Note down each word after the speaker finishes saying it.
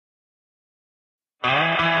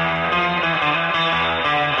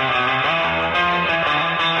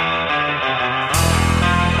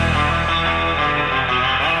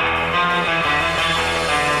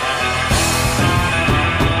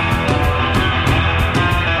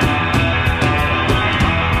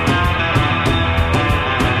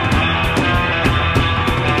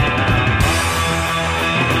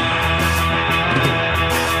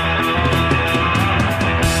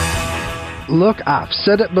look, I've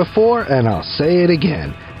said it before and I'll say it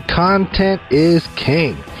again. Content is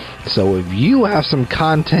king. So if you have some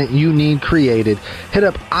content you need created, hit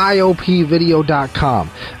up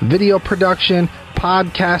iopvideo.com. Video production,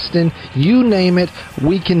 podcasting, you name it,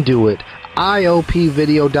 we can do it.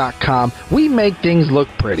 iopvideo.com. We make things look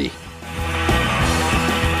pretty.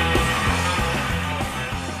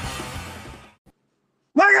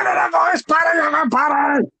 Look at that voice party,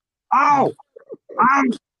 everybody! Oh,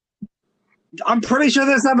 I'm pretty sure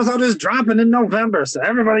this episode is dropping in November, so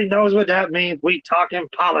everybody knows what that means. We talking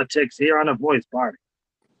politics here on the Voice Party.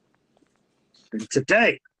 And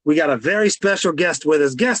today, we got a very special guest with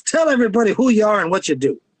us. Guest, tell everybody who you are and what you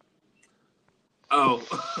do. Oh,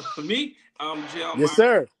 me? Jael. Yes,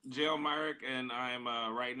 sir. Jael myrick, and I'm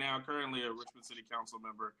right now currently a Richmond City Council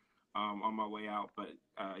member on my way out. But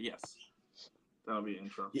yes, that'll be an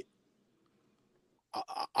intro. Yeah.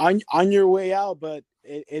 On your way out, but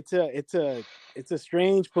it's a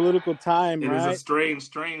strange political time, right? It is a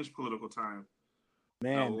strange political time.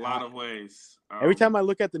 Man, in a lot of ways. Every time I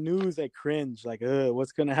look at the news, I cringe. Like,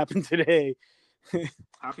 what's gonna happen today?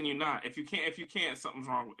 How can you not? If you can't, something's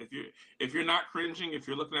wrong. If you're not cringing, if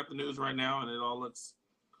you're looking at the news right now and it all looks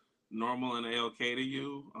normal and A-okay to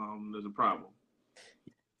you, there's a problem.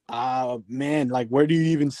 Man, like, where do you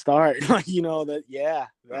even start? Like, that. Yeah,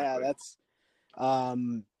 Exactly. That's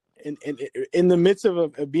in the midst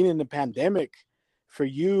of being in the pandemic. For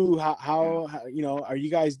you, how are you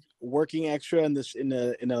guys working extra in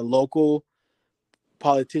a local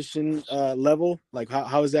politician level? Like,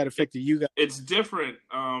 how has that affected you guys? It's different,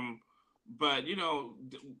 but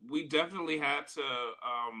we definitely had to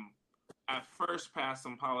at first pass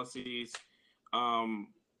some policies to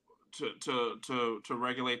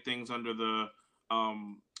regulate things under the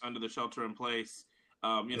shelter in place.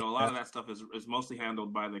 A lot of that stuff is mostly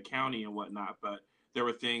handled by the county and whatnot, but there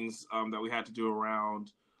were things that we had to do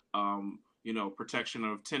around, protection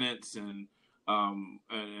of tenants and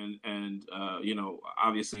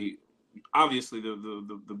obviously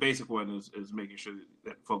the basic one is making sure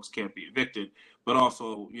that folks can't be evicted, but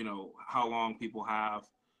also, how long people have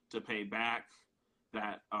to pay back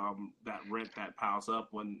that rent that piles up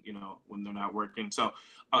when they're not working. So,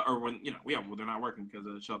 or when they're not working because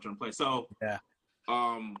of the shelter in place. So, yeah.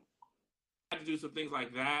 I had to do some things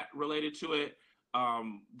like that related to it.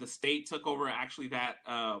 The state took over actually that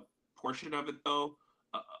portion of it though,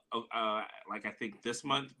 like I think this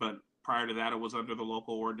month, but prior to that it was under the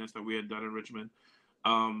local ordinance that we had done in Richmond.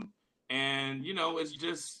 And it's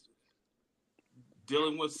just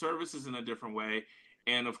dealing with services in a different way.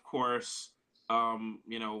 And of course, a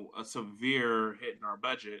severe hit in our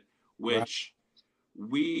budget, which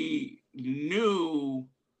we knew.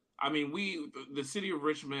 I mean, the city of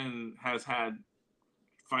Richmond has had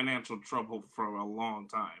financial trouble for a long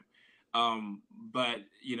time. But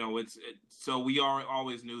so we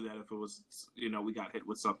always knew that if it was, we got hit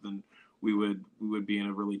with something, we would be in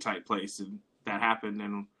a really tight place, and that happened,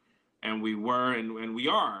 and we were, and we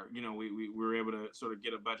are, we were able to sort of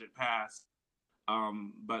get a budget passed.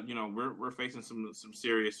 But we're facing some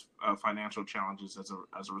serious financial challenges as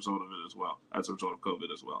a result of it as well, as a result of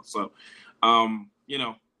COVID as well. So,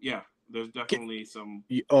 yeah, there's definitely some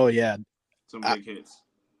big hits.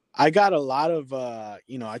 I got a lot of, I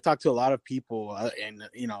talked to a lot of people in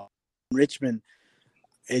Richmond.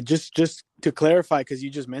 It just to clarify, because you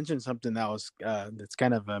just mentioned something that was that's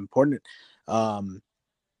kind of important.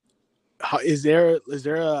 Is there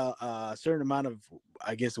a certain amount of,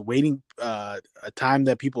 I guess, waiting a time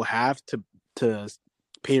that people have to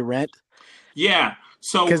pay rent? Yeah.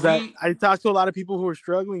 So because I talked to a lot of people who are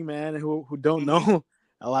struggling, man, who don't know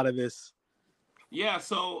a lot of this. Yeah.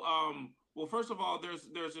 So, well, first of all, there's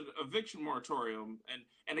an eviction moratorium,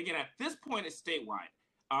 and again, at this point, it's statewide.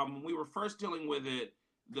 When we were first dealing with it,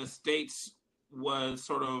 the states was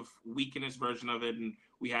sort of weak in its version of it, and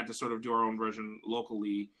we had to sort of do our own version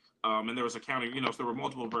locally. And there was a county, so there were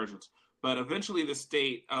multiple versions. But eventually, the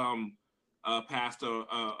state passed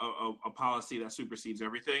a policy that supersedes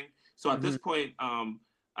everything. So at this point,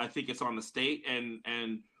 I think it's on the state.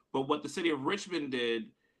 But what the city of Richmond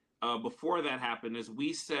did before that happened is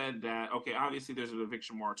we said that, okay, obviously there's an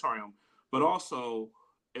eviction moratorium, but also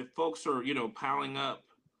if folks are, piling up,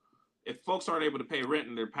 if folks aren't able to pay rent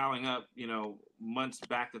and they're piling up, months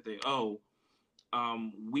back that they owe,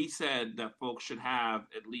 we said that folks should have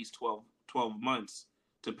at least 12 months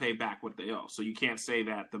to pay back what they owe. So you can't say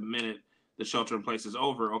that the minute the shelter in place is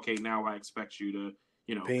over, okay, now I expect you to,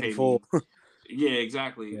 pay full. Yeah,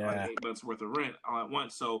 exactly. Yeah. Like 8 months worth of rent all at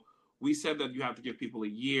once. So we said that you have to give people a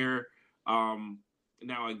year.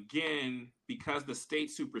 Now, again, because the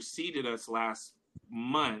state superseded us last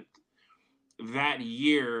month, that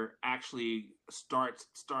year actually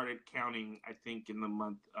started counting, I think, in the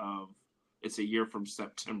month of, it's a year from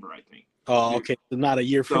September, I think. Oh, okay. So not a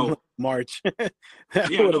year from March. That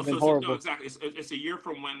would have been horrible. No, exactly. It's a year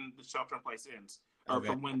from when the shelter in place ends, or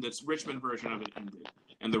from when the Richmond version of it ended.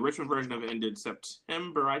 And the Richmond version of it ended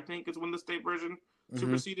September, I think, is when the state version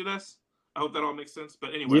superseded us. I hope that all makes sense.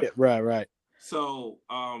 But anyway. Yeah, right. So,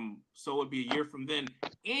 so it would be a year from then.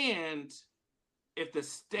 And if the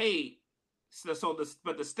state,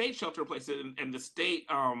 but the state shelter in place and the state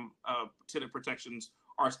tenant protections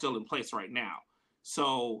are still in place right now.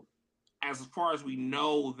 So, as far as we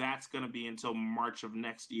know, that's going to be until March of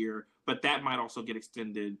next year, but that might also get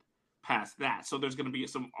extended past that. So there's going to be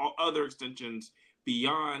some other extensions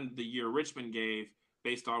beyond the year Richmond gave,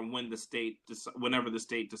 based on when whenever the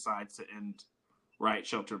state decides to end, right,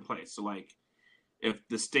 shelter in place. So like, if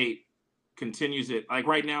the state continues it, like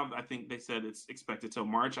right now, I think they said it's expected till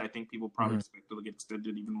March. I think people probably expect it to get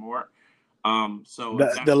extended even more. So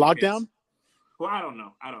the lockdown. Well, I don't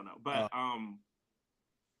know, but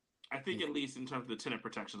I think at least in terms of the tenant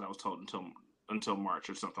protections, I was told until March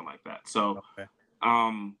or something like that. So,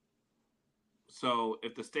 so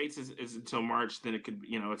if the states is until March, then it could,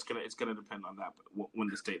 it's gonna depend on that when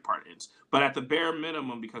the state part ends. But at the bare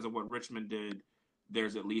minimum, because of what Richmond did,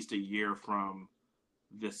 there's at least a year from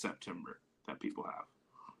this September that people have.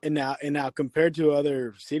 And now, compared to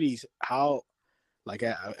other cities, how, like,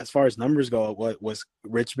 as far as numbers go, what was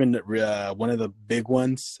Richmond one of the big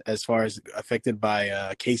ones as far as affected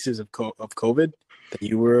by cases of COVID that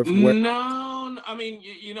you were aware? No, I mean,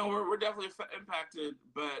 we're definitely impacted,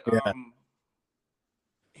 but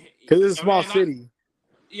because it's a small city.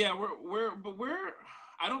 We're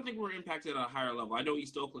I don't think we're impacted at a higher level. I know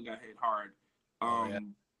East Oakland got hit hard,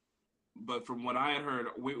 but from what I had heard,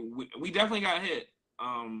 we definitely got hit.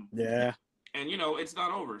 And it's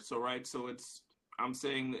not over. So I'm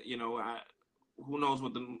saying that who knows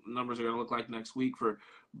what the numbers are going to look like next week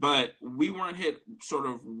but we weren't hit sort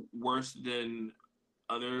of worse than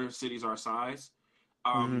other cities our size.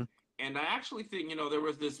 And I actually think, there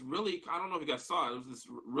was this really, I don't know if you guys saw it, was this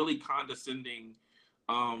really condescending,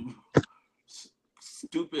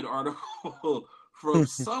 stupid article from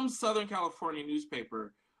some Southern California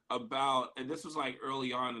newspaper about, and this was like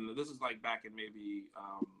early on, and this was like back in maybe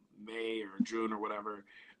May or June or whatever,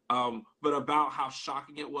 but about how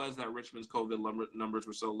shocking it was that Richmond's COVID numbers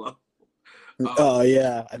were so low.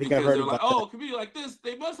 I think I've heard they're about like, that. a community like this,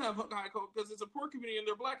 they must have high COVID because it's a poor community and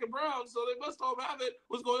they're black and brown, so they must all have it.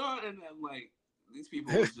 What's going on? And then like these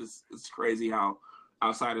people, it's crazy how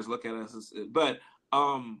outsiders look at us. But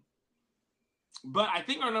I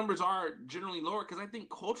think our numbers are generally lower because I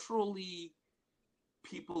think culturally,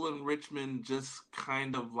 people in Richmond just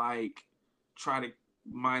kind of like try to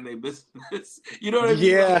mind their business. You know what I mean?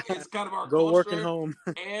 Yeah. Like, it's kind of our Go culture. working home.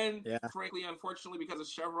 And frankly, unfortunately, because of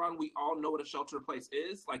Chevron, we all know what a shelter in place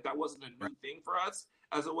is. Like that wasn't a new thing for us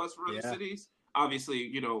as it was for other cities.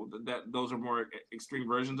 Obviously, that those are more extreme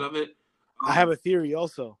versions of it. I have a theory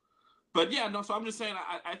also. But so I'm just saying,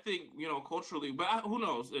 I think, culturally, but who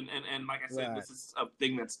knows? And like I said, this is a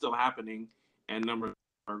thing that's still happening and numbers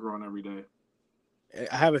are growing every day.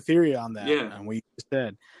 I have a theory on that. Yeah. And we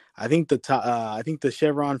said, I think the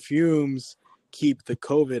Chevron fumes keep the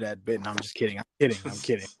COVID at bay. No, I'm just kidding. I'm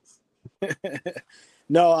kidding.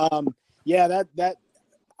 No, that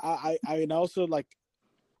I also like.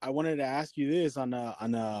 I wanted to ask you this on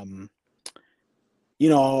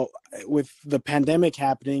with the pandemic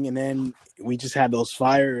happening, and then we just had those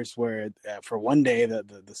fires where for one day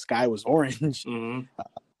the sky was orange.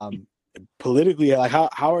 Politically, like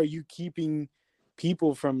how are you keeping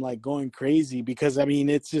people from like going crazy? Because I mean,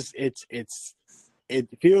 it's just it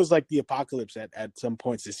feels like the apocalypse at some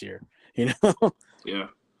points this year, Yeah.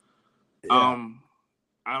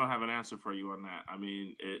 I don't have an answer for you on that. I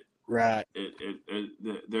mean, we're at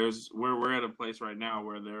a place right now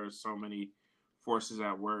where there are so many forces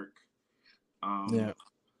at work that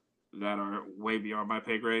are way beyond my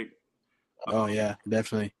pay grade.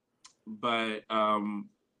 Definitely. But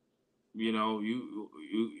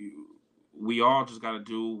we all just got to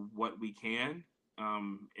do what we can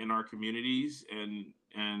in our communities and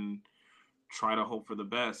try to hope for the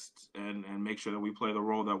best and make sure that we play the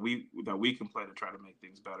role that we can play to try to make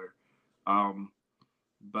things better.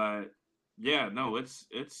 But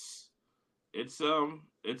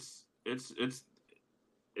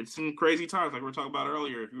it's some crazy times like we were talking about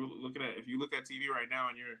earlier. If you look at TV right now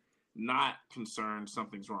and you're not concerned,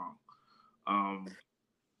 something's wrong. And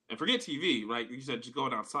forget TV, like you said, just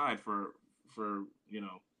going outside for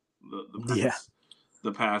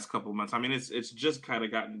the past couple of months. I mean, it's just kind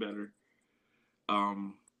of gotten better.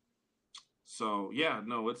 So yeah,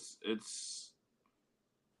 no, it's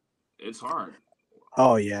hard.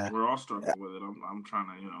 Oh yeah. We're all struggling with it. I'm trying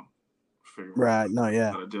to figure out Right. No.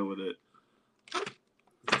 Yeah. how to deal with it.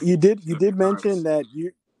 You did mention that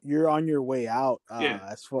you're on your way out. Yeah.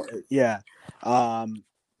 As far yeah. Um.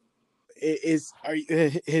 Is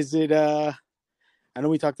it I know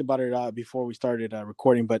we talked about it before we started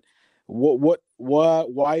recording, but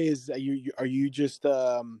why is are you just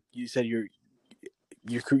you said you're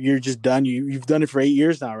just done, you've done it for 8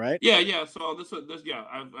 years now, right? Yeah. So this yeah,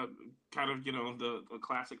 I've kind of the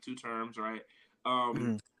classic two terms, right?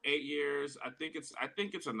 Mm-hmm. 8 years. I think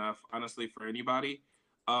it's enough, honestly, for anybody.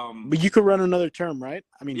 But you could run another term, right?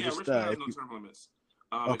 I mean, Yeah, just Richmond has if no you term limits,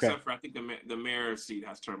 okay. except for I think the mayor seat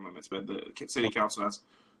has term limits, but the city council has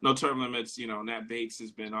no term limits. Nat Bates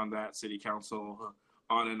has been on that city council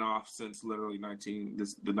on and off since literally the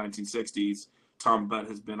 1960s. Tom Butt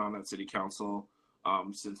has been on that city council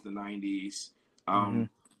since the 90s. Mm-hmm.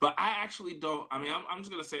 But I actually don't. I mean, I'm just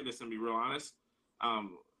gonna say this and be real honest,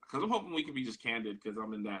 because I'm hoping we can be just candid because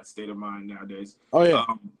I'm in that state of mind nowadays. Oh yeah.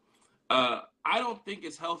 Um, I don't think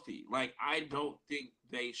it's healthy. Like, I don't think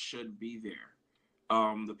they should be there.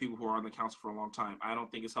 The people who are on the council for a long time, I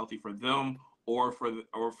don't think it's healthy for them or for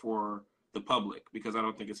the public, because I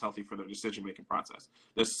don't think it's healthy for their decision making process.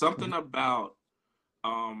 There's something about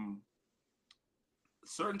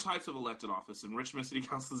certain types of elected office, and Richmond City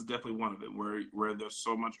Council is definitely one of it, where there's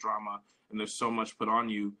so much drama and there's so much put on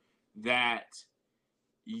you that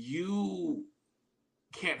you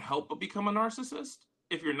can't help but become a narcissist.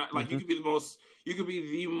 If you're not, like, Mm-hmm. you could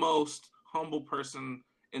be the most humble person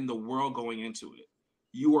in the world going into it.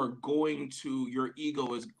 Your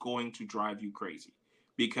ego is going to drive you crazy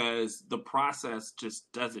because the process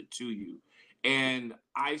just does it to you. And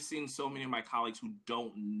I've seen so many of my colleagues who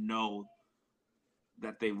don't know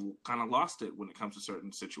that they've kind of lost it when it comes to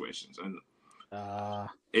certain situations. And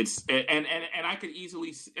it's and I could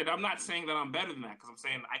easily, and I'm not saying that I'm better than that, because I'm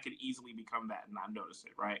saying I could easily become that and not notice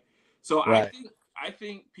it, right? So Right. I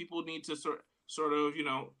think people need to sort of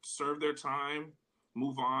serve their time,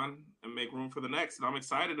 move on, and make room for the next. And I'm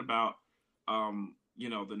excited about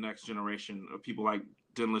the next generation of people like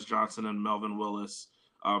Dennis Johnson and Melvin Willis,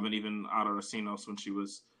 and even Ada Racinos when she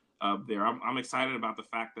was there. I'm excited about the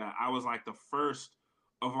fact that I was like the first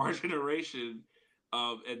of our generation,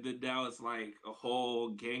 and then now it's like a whole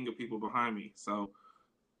gang of people behind me. So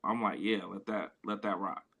I'm like, yeah, let that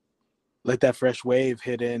rock. Let that fresh wave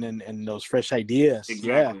hit in, and those fresh ideas.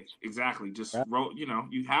 Yeah. Exactly. Just Right. wrote.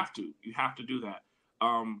 You have to do that.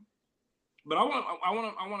 But I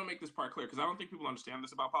want to make this part clear, because I don't think people understand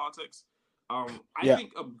this about politics. I Yeah.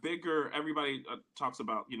 think everybody talks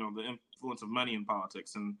about the influence of money in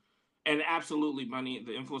politics, and absolutely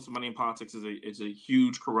the influence of money in politics is a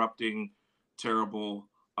huge corrupting, terrible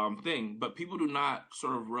thing. But people do not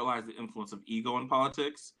sort of realize the influence of ego in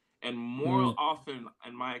politics. And more Mm. often,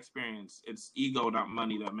 in my experience, it's ego, not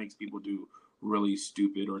money, that makes people do really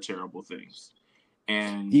stupid or terrible things.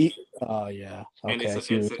 And Oh yeah. and Okay. I see what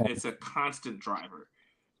you're saying. it's a constant driver.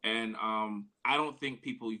 And I don't think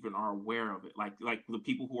people even are aware of it. Like the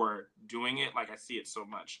people who are doing it, like, I see it so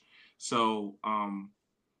much. So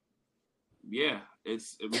yeah,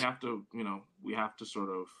 we have to sort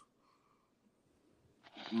of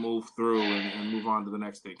move through and move on to the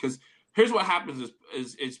next thing. Because here's what happens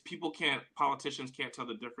is politicians can't tell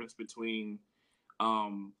the difference between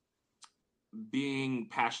being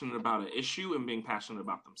passionate about an issue and being passionate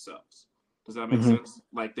about themselves. Does that make Mm-hmm. sense?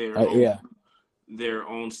 Like Yeah. their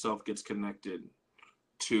own self gets connected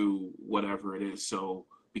to whatever it is. So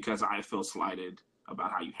because I feel slighted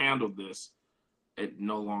about how you handled this, it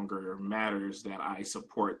no longer matters that I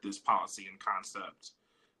support this policy and concept.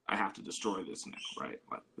 I have to destroy this now, right?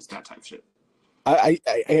 Like, it's that type of shit. I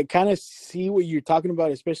kind of see what you're talking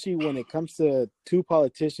about, especially when it comes to two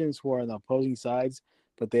politicians who are on the opposing sides,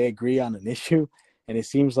 but they agree on an issue, and it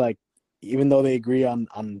seems like even though they agree on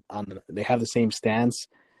they have the same stance,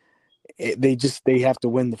 they have to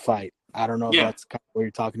win the fight. I don't know if Yeah. that's kind of what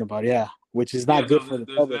you're talking about. Yeah, which is Yeah, not good no, for the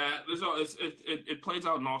there's public. that. It plays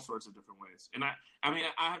out in all sorts of different ways. And I mean,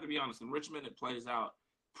 I have to be honest. In Richmond, it plays out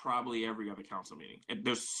probably every other council meeting. And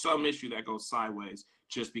there's some issue that goes sideways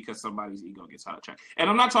just because somebody's ego gets out of check. And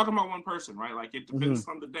I'm not talking about one person, right? Like, it depends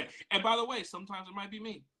on the day. And by the way, sometimes it might be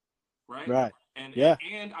me, right? Right. And Yeah.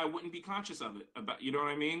 and I wouldn't be conscious of it, about, you know what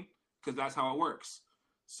I mean? Because that's how it works.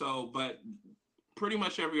 So, but pretty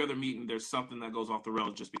much every other meeting, there's something that goes off the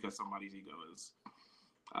rails just because somebody's ego is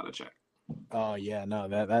out of check. Oh yeah, no,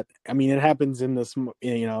 that I mean, it happens in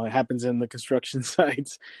it happens in the construction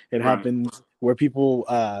sites. It Right. happens where people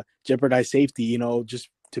jeopardize safety, just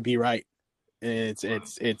to be right. It's yeah.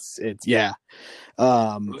 That's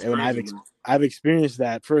And crazy, man. I've experienced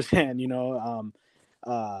that firsthand.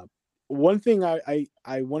 Uh, one thing I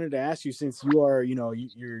wanted to ask you, since you are,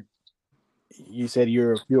 you said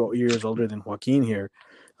you're a few years older than Joaquin here.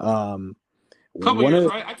 Couple One years,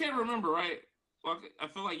 of right? I can't remember, right? Well, I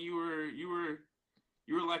feel like you were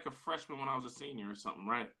like a freshman when I was a senior or something,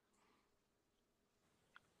 right?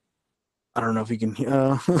 I don't know if he can.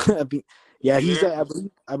 Yeah, You he's there?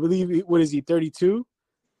 I believe. What is he? 32.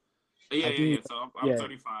 Yeah, I yeah, yeah. think. So I'm Yeah.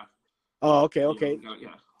 35. Oh, okay, Yeah, okay.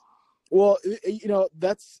 yeah. Well,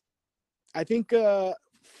 that's. I think. I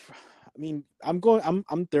mean, I'm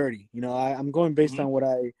 30. I'm going based Mm-hmm.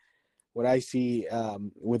 on what I see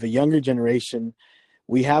with the younger generation.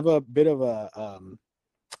 We have a bit of uh,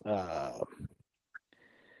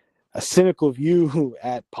 a cynical view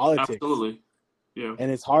at politics, Absolutely. Yeah.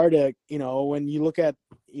 and it's hard to when you look at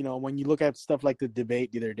stuff like the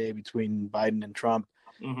debate the other day between Biden and Trump.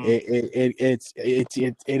 Mm-hmm.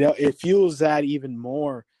 It fuels that even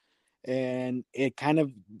more, and it kind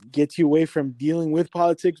of gets you away from dealing with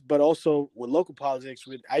politics, but also with local politics.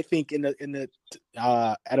 With I think in the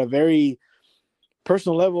at a very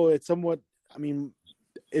personal level, it's somewhat. I mean,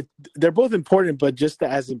 they're both important, but just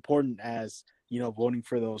as important as voting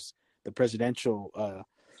for the presidential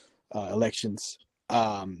elections.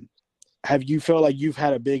 Um, have you felt like you've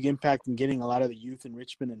had a big impact in getting a lot of the youth in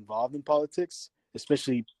Richmond involved in politics,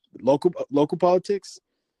 especially local politics?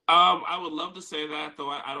 I would love to say that, though.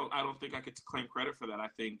 I don't think I could claim credit for that. I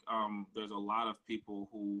think there's a lot of people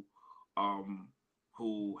um,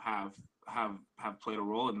 who have played a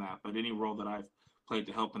role in that. But any role that I've played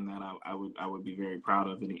to help in that, I would be very proud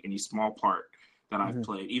of any small part that I've Mm-hmm.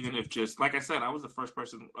 played. Even if just like I said, I was the first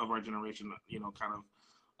person of our generation, kind of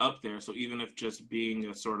up there. So even if just being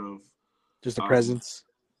a sort of Just a um, presence.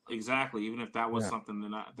 exactly. Even if that was Yeah. something,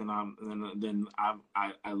 then I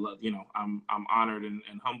love, I'm honored and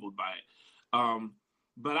humbled by it.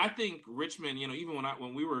 But I think Richmond, even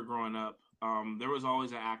when we were growing up, there was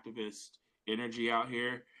always an activist energy out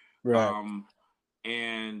here. Right. Um,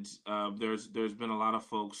 and there's been a lot of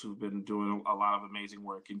folks who've been doing a lot of amazing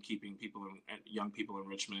work in keeping young people in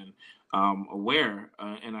Richmond aware,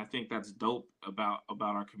 and I think that's dope about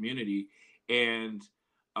our community. And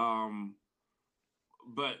um,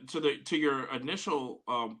 but to your initial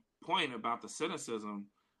point about the cynicism,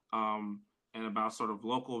 um, and about sort of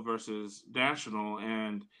local versus national,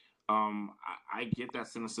 and I get that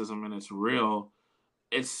cynicism and it's real.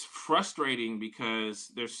 It's frustrating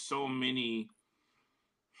because there's so many.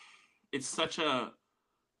 It's such a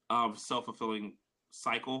self-fulfilling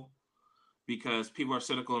cycle because people are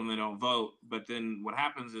cynical and they don't vote. But then what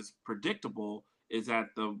happens is predictable is that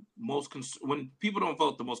when people don't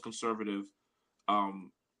vote, the most conservative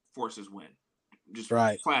um, forces win. Just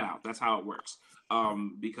Right. flat out. That's how it works.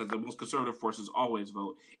 Because the most conservative forces always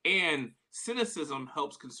vote. And cynicism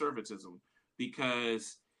helps conservatism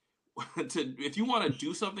because if you want to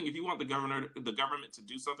do something, if you want the government to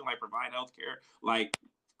do something like provide health care, like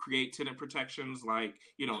create tenant protections, like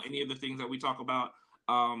any of the things that we talk about,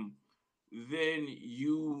 um, then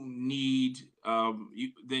you need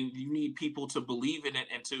people to believe in it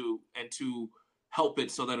and to help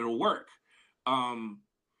it so that it'll work. Um,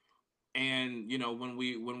 and when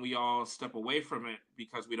we all step away from it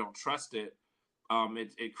because we don't trust it,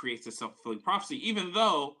 it creates a self-fulfilling prophecy, even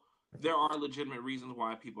though there are legitimate reasons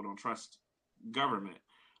why people don't trust government.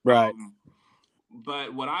 Right.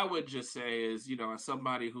 But what I would just say is, as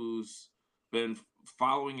somebody who's been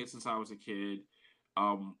following it since I was a kid,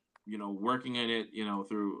 working in it,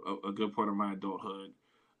 through a good part of my adulthood,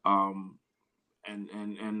 um, and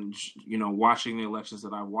watching the elections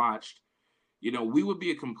that I watched, we would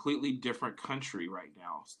be a completely different country right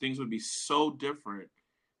now. Things would be so different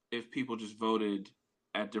if people just voted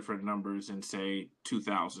at different numbers in, say,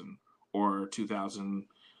 2000 or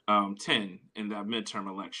 2010 in that midterm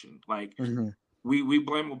election. Like, Mm-hmm. we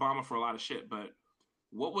blame Obama for a lot of shit, but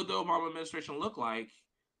what would the Obama administration look like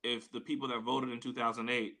if the people that voted in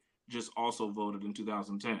 2008 just also voted in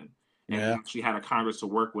 2010 and Yeah. actually had a Congress to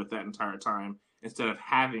work with that entire time instead of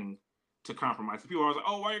having to compromise? People are always like,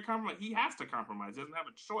 "Oh, why are you compromising?" He has to compromise. He doesn't have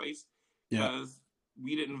a choice Yeah. because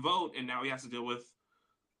we didn't vote, and now he has to deal with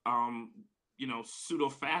um, pseudo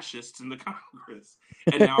fascists in the Congress.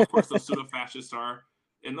 And now, of course, those pseudo fascists are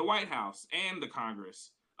in the White House and the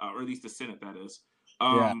Congress, or at least the Senate, that is.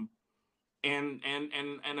 Yeah. Um,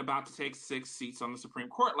 and about to take 6 seats on the Supreme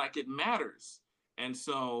Court, like it matters. And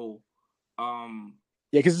so, Yeah,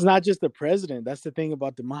 because it's not just the president. That's the thing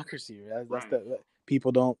about democracy. That's right. the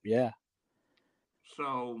people don't. Yeah.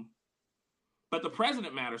 So, but the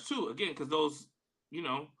president matters too, again, because those, you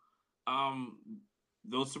know,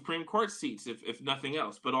 those Supreme Court seats, if nothing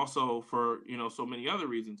else, but also for so many other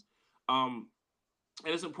reasons. And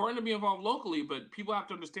it's important to be involved locally, but people have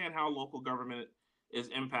to understand how local government is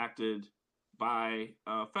impacted by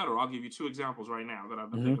federal. I'll give you two examples right now that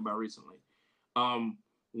I've been thinking about recently.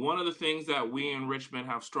 One of the things that we in Richmond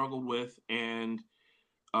have struggled with, and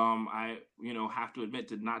I have to admit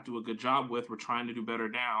did not do a good job with. We're trying to do better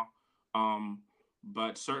now,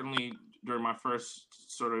 but certainly during my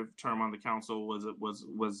first sort of term on the council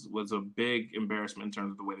was a big embarrassment in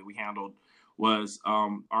terms of the way that we handled was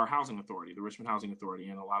our housing authority, the Richmond Housing Authority,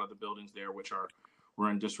 and a lot of the buildings there were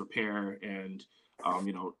in disrepair, and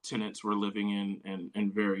tenants were living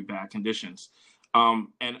in very bad conditions,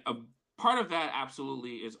 and a part of that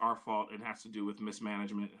absolutely is our fault. It has to do with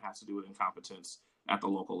mismanagement. It has to do with incompetence at the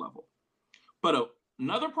local level. But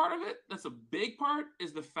another part of it, that's a big part,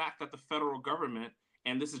 is the fact that the federal government,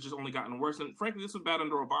 and this has just only gotten worse, and frankly, this was bad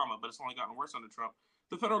under Obama, but it's only gotten worse under Trump.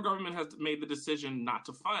 The federal government has made the decision not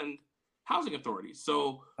to fund housing authorities.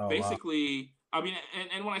 So basically, wow. I mean,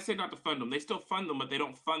 and when I say not to fund them, they still fund them, but they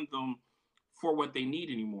don't fund them for what they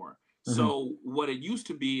need anymore. Mm-hmm. So what it used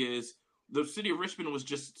to be is the city of Richmond was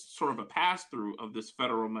just sort of a pass-through of this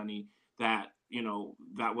federal money that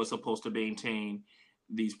was supposed to maintain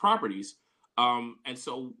these properties. And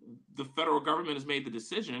so the federal government has made the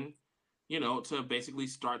decision, to basically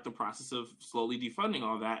start the process of slowly defunding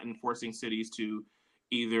all that and forcing cities to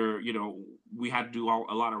either, we had to do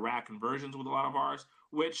a lot of RAD conversions with a lot of ours,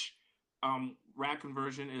 which RAD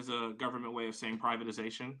conversion is a government way of saying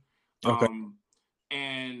privatization. Okay.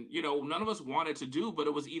 And, none of us wanted to do, but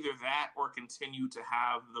it was either that or continue to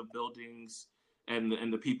have the buildings and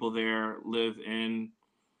the people there live in,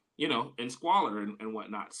 in squalor and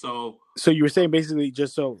whatnot. So you were saying basically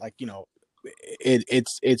just so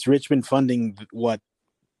it's Richmond funding what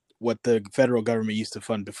the federal government used to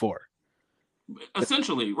fund before.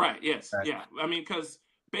 Essentially, right. Yes. Right. Yeah. I mean, because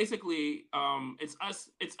basically it's us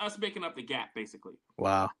making up the gap, basically.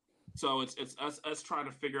 Wow. So it's us trying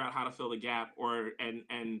to figure out how to fill the gap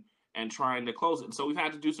and trying to close it. And so we've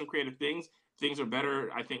had to do some creative things. Things are better,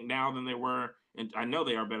 I think, now than they were, and I know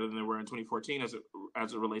they are better than they were in 2014 as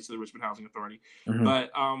it relates to the Richmond Housing Authority. Mm-hmm.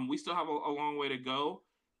 But we still have a long way to go.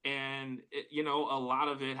 And, a lot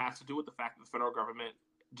of it has to do with the fact that the federal government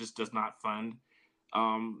just does not fund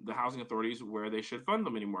the housing authorities where they should fund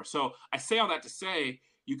them anymore. So I say all that to say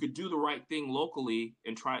you could do the right thing locally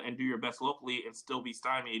and try and do your best locally and still be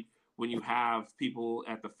stymied when you have people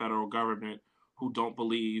at the federal government who don't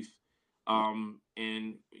believe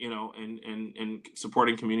in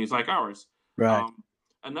supporting communities like ours. Right.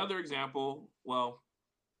 Another example, well,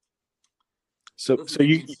 so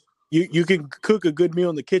you can cook a good meal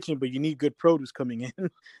in the kitchen, but you need good produce coming in.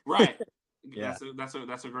 Right. Yeah. That's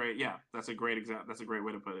a great example. That's a great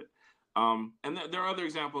way to put it. And there are other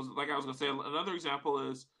examples. Like I was going to say, another example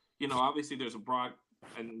is, obviously there's a broad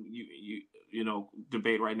and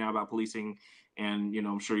debate right now about policing, and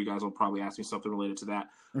I'm sure you guys will probably ask me something related to that.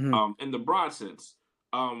 Mm-hmm. In the broad sense,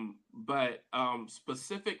 but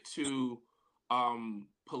specific to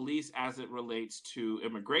police as it relates to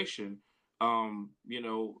immigration,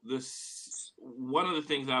 this one of the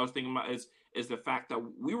things that I was thinking about is the fact that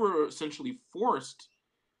we were essentially forced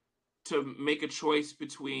to make a choice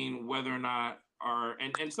between whether or not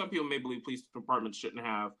and some people may believe police departments shouldn't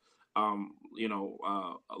have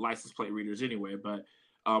license plate readers anyway, but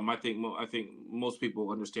I think most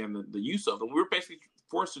people understand the use of them. We were basically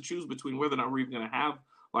forced to choose between whether or not we're even going to have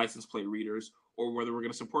license plate readers or whether we're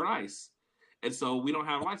going to support ICE. And so we don't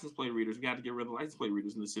have license plate readers. We had to get rid of the license plate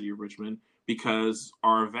readers in the city of Richmond because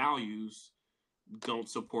our values don't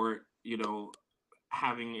support,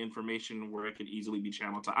 having information where it could easily be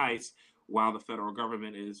channeled to ICE while the federal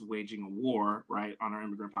government is waging a war, right, on our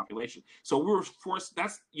immigrant population. So we were forced,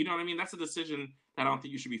 that's a decision that I don't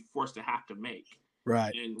think you should be forced to have to make.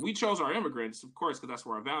 Right. And we chose our immigrants, of course, because that's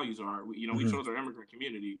where our values are. We chose our immigrant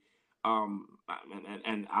community.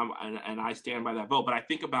 And I stand by that vote. But I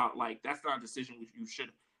think about, that's not a decision you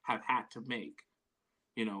should have had to make,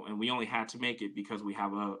 and we only had to make it because we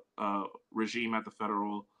have a regime at the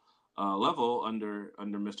federal level under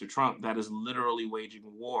Mr. Trump that is literally waging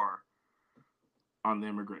war on the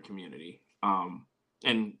immigrant community, and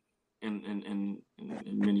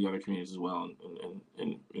many other communities as well,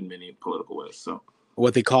 and in many political ways. So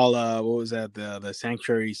what they call what was that, the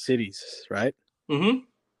sanctuary cities, right? Mm-hmm.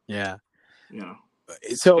 Yeah. Yeah.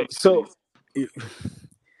 So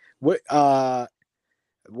what I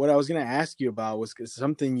was going to ask you about was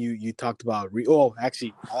something you talked about.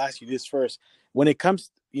 Actually, I'll ask you this first. When it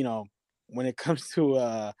comes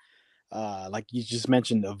to like you just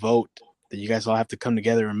mentioned, a vote that you guys all have to come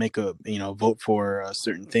together and make a vote for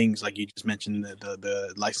certain things, like you just mentioned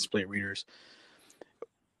the license plate readers.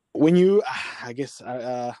 When you, I guess,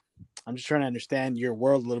 I'm just trying to understand your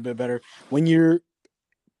world a little bit better. When you're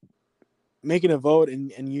making a vote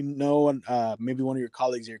and maybe one of your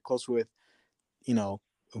colleagues you're close with,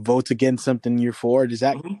 votes against something you're for, does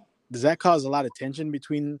that cause a lot of tension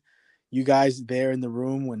between you guys there in the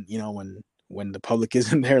room when the public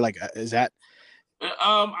isn't there? Like, is that?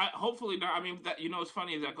 Hopefully not. I mean, that it's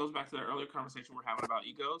funny, that goes back to the earlier conversation we're having about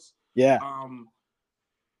egos. Yeah.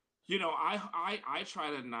 I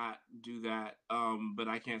try to not do that, but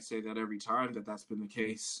I can't say that every time that's been the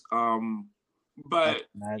case. But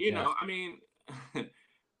I mean,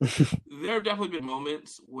 there have definitely been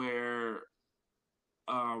moments where,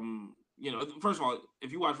 first of all,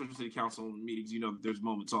 if you watch Richmond City Council meetings, there's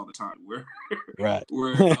moments all the time where right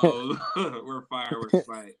where fireworks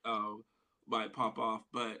might pop off.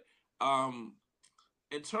 But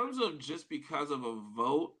in terms of just because of a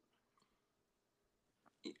vote,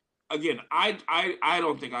 again, I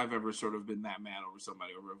don't think I've ever sort of been that mad over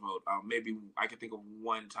somebody over a vote. Maybe I could think of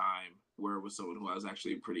one time where it was someone who I was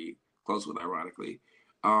actually pretty close with, ironically.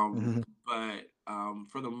 But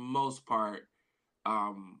for the most part,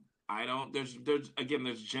 I don't. There's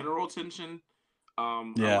general tension. A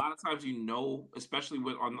lot of times, especially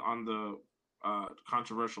on the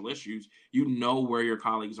controversial issues, where your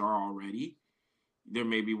colleagues are already. There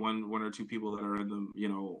may be one or two people that are in the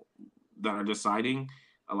that are deciding.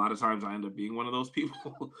 A lot of times I end up being one of those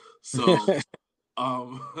people. So,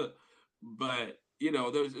 but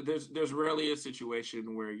there's rarely a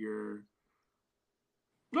situation where you're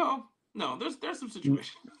no. There's some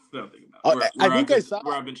situations that I'm thinking about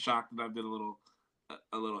where I've been shocked and I've been a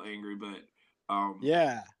little angry, but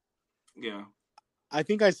yeah. I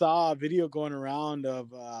think I saw a video going around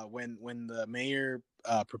of when the mayor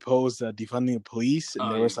proposed defunding the police, and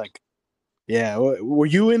there was like. Yeah, were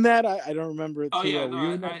you in that? I don't remember it too well. Were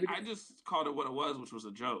you in that video? I just called it what it was, which was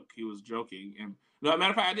a joke. He was joking, and matter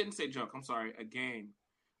of fact, I didn't say joke. I'm sorry, a game.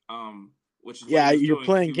 Which is you're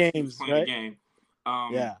playing games, he was playing right? a game.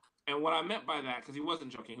 And what I meant by that, because he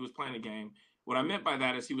wasn't joking, he was playing a game. What I meant by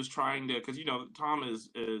that is he was trying to, because Tom is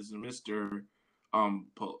Mr.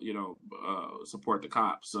 Support the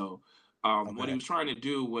cops. So what he was trying to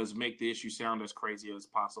do was make the issue sound as crazy as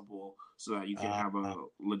possible so that you can have a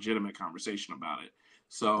legitimate conversation about it.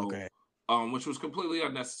 So, which was completely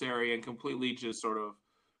unnecessary and completely just sort of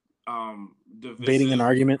divisive. Baiting an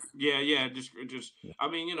argument. Yeah. Just. I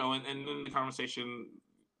mean, and then the conversation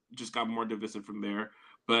just got more divisive from there.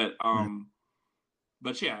 But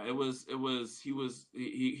but yeah, he was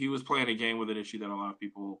playing a game with an issue that a lot of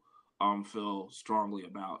people feel strongly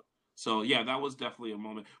about. So yeah, that was definitely a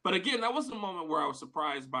moment. But again, that wasn't a moment where I was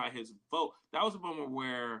surprised by his vote. That was a moment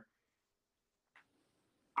where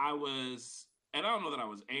I was, and I don't know that I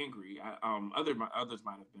was angry. Others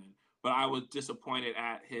might have been, but I was disappointed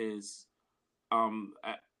at his.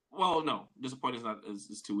 Disappointed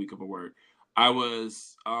is too weak of a word. I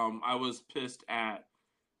was pissed at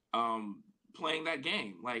playing that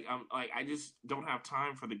game. I just don't have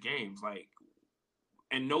time for the games.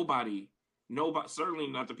 And nobody, certainly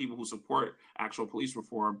not the people who support actual police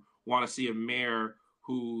reform, want to see a mayor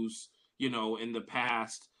who's, in the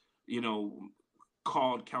past,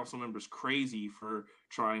 called council members crazy for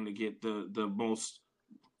trying to get the most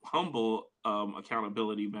humble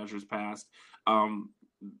accountability measures passed. I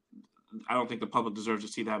don't think the public deserves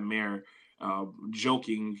to see that mayor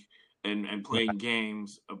joking and playing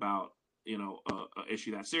games about an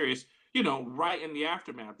issue that serious. Right in the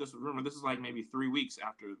aftermath. This is like maybe 3 weeks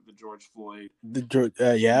after the George Floyd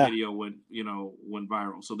video went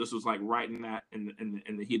viral. So this was like right in that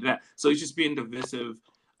in the heat of that. So he's just being divisive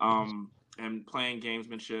and playing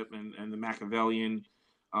gamesmanship and the Machiavellian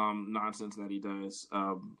nonsense that he does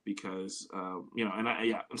because I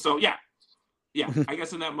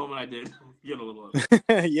guess in that moment I did get a little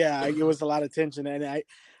upset. Yeah, it was a lot of tension, and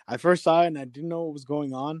I first saw it and I didn't know what was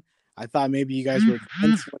going on. I thought maybe you guys were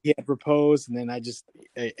against what he had proposed, and then I just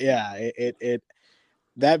that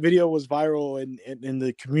video was viral in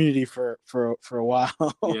the community for a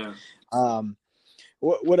while. Yeah.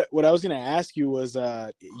 What I was going to ask you was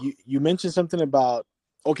you mentioned something about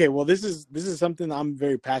this is something I'm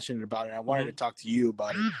very passionate about, and I wanted to talk to you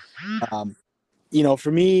about it.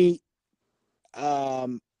 For me,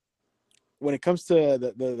 when it comes to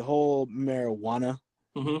the whole marijuana,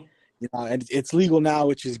 and it's legal now,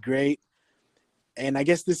 which is great. And I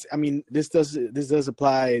guess this does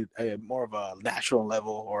apply more of a national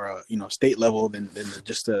level or a state level than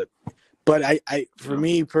just a. But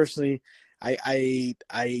me personally, I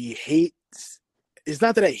hate it's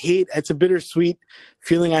not that I hate. It's a bittersweet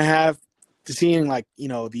feeling I have to seeing like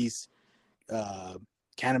these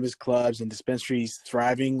cannabis clubs and dispensaries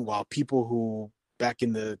thriving, while people who back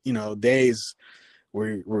in the days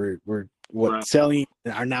were Right. selling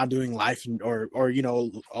are now doing life or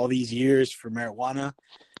all these years for marijuana.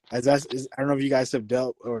 I don't know if you guys have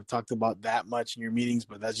dealt or talked about that much in your meetings,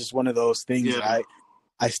 but that's just one of those things that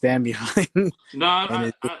I stand behind. No,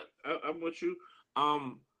 And I'm with you.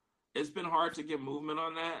 It's been hard to get movement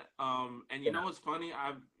on that. And you know what's funny?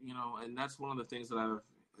 And that's one of the things that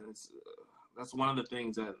that's one of the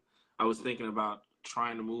things that I was thinking about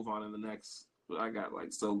trying to move on in the next. I got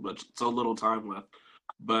like so little time left,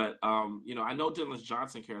 but I know Dennis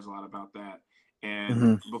Johnson cares a lot about that.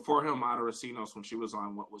 And before him, Ada Racinos, when she was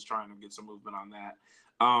on, was trying to get some movement on that.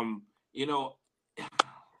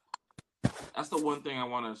 That's the one thing I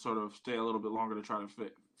want to sort of stay a little bit longer to try to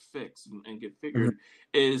fix and get figured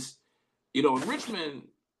is, in Richmond,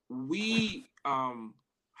 we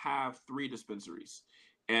have 3 dispensaries,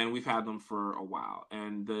 and we've had them for a while.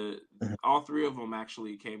 And all 3 of them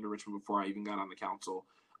actually came to Richmond before I even got on the council.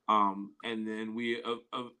 And then we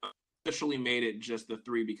officially made it just the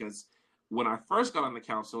 3 because when I first got on the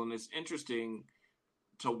council, and it's interesting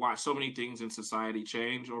to watch so many things in society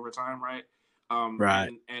change over time, right? Right.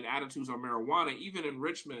 And attitudes on marijuana, even in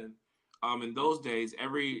Richmond, in those days,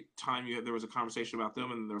 every time there was a conversation about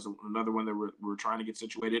them, and there was another one that we're trying to get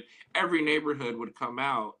situated, every neighborhood would come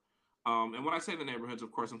out. And when I say the neighborhoods,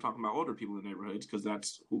 of course, I'm talking about older people in the neighborhoods, because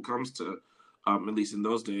that's who comes to, at least in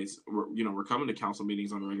those days, we're coming to council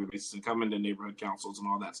meetings on a regular basis and coming to neighborhood councils and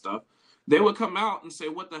all that stuff. They would come out and say,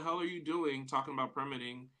 "What the hell are you doing talking about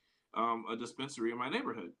permitting a dispensary in my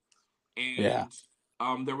neighborhood?" And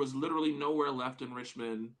there was literally nowhere left in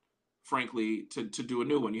Richmond, frankly, to do a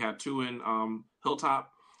new one. You had 2 in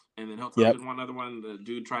Hilltop, and then Hilltop did one other one. The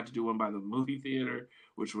dude tried to do one by the movie theater,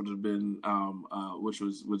 which would have been which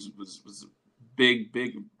was big.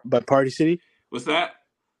 By Party City? What's that?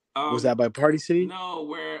 Was that by Party City? No,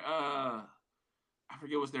 where I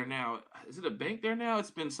forget what's there now. Is it a bank there now? It's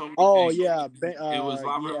been so many things. It was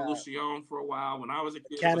La Revolucion for a while. When I was a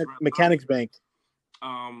kid, Mechanics Bank.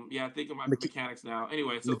 I think it might be Mechanics now.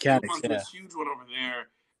 Anyway, so this huge one over there,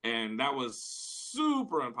 and that was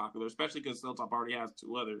super unpopular, especially because Hilltop already has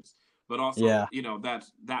 2 others. But also, that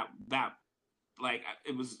like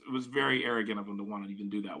it was very arrogant of them to want to even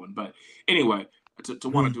do that one. But anyway, to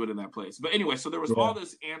want to do it in that place. But anyway, so there was all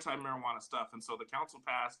this anti-marijuana stuff, and so the council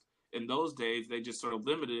passed. In those days, they just sort of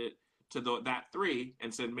limited it to that 3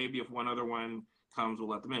 and said maybe if one other one comes, we'll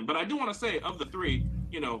let them in. But I do want to say, of the 3,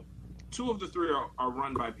 2 of the 3 are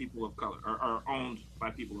run by people of color, are owned by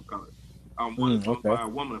people of color. One is owned by a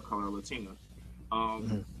woman of color, Latina.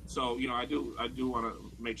 So I do want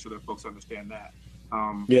to make sure that folks understand that.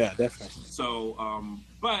 Definitely. So,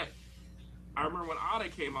 but I remember when Ada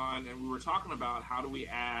came on and we were talking about how do we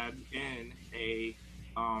add in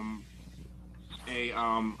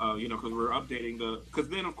because we're updating because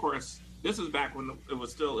then of course this is back when it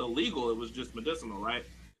was still illegal. It was just medicinal, right?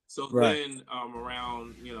 So then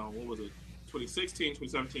around, what was it, 2016,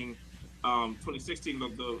 2017, 2016,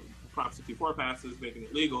 the Prop 64 passes, making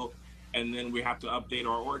it legal. And then we have to update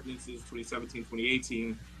our ordinances 2017,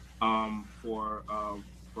 2018 for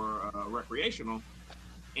recreational.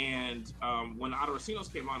 And when Ada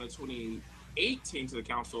Racinos came on in 2018 to the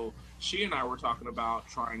council, she and I were talking about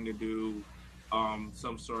trying to do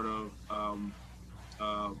some sort of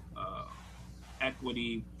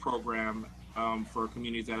equity program for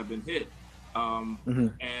communities that have been hit.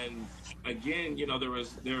 And again,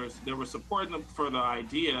 there was support for the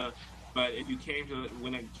idea, but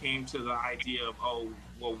when it came to the idea of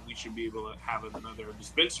we should be able to have another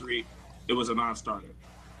dispensary, it was a non-starter.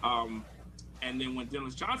 And then when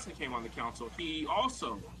Dennis Johnson came on the council, he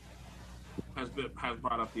also has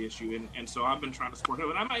brought up the issue, and so I've been trying to support him,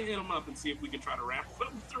 and I might hit him up and see if we can try to ramp him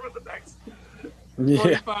through in the next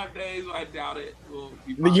 45 days. I doubt it.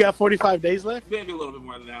 You have 45 days left? Maybe a little bit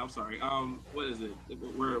more than that. I'm sorry. What is it?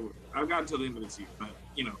 I've got until the end of this year, but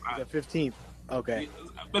the 15th. Okay.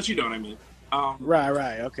 But you know what I mean.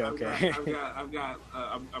 Right. Okay. I'm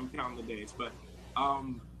counting the days, but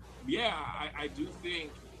I do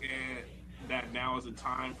think that now is a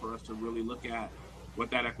time for us to really look at what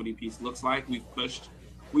that equity piece looks like. We've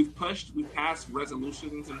passed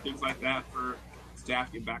resolutions and things like that for staff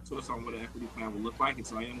to get back to us on what an equity plan will look like, and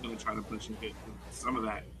so I am going to try to push and get some of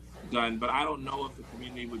that done. But I don't know if the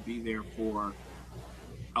community would be there for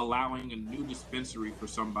allowing a new dispensary for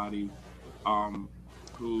somebody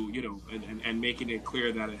who, and making it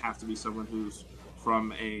clear that it has to be someone who's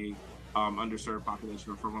from a underserved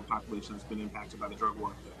population or from a population that's been impacted by the drug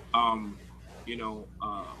war.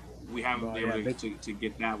 we haven't been able to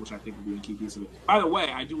get that, which I think would be a key piece of it. By the way,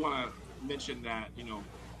 I do want to mention that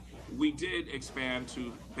we did expand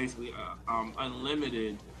to basically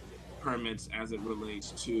unlimited permits as it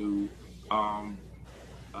relates to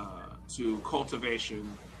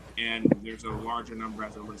cultivation, and there's a larger number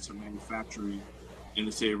as it relates to manufacturing in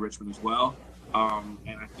the city of Richmond as well. And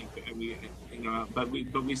I think that we, but we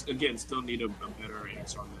again still need a better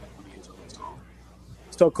answer on that.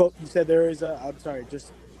 So you said there is a. I'm sorry,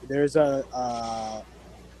 just there's a.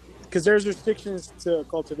 Because there's restrictions to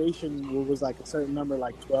cultivation. What was like a certain number,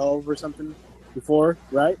 like 12 or something before,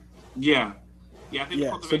 right? Yeah. I think the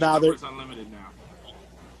cultivation number is unlimited now.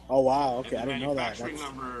 Oh wow! Okay, I didn't know that. I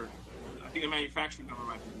think the manufacturing number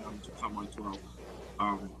might be down to something like 12.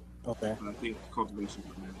 Okay. But I think cultivation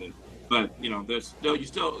is unlimited. But you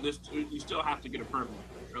still have to get a permit,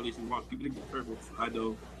 or at least we want people to get permits. I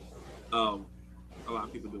know a lot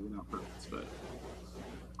of people do without permits, but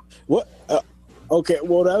what? Okay,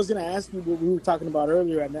 well, what I was going to ask you, what we were talking about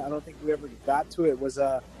earlier, and I don't think we ever got to it, was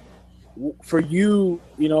for you,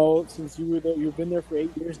 since you've been there for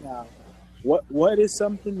 8 years now, what is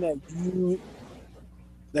something that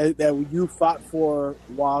you fought for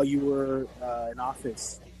while you were in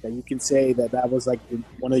office that you can say that was like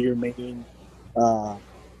one of your main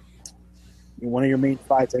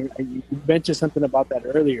fights? You mentioned something about that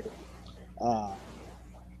earlier.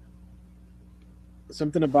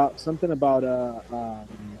 Something about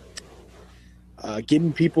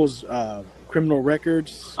getting people's criminal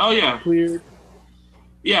records cleared.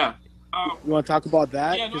 Yeah. You want to talk about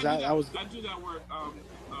that? Yeah, I do that work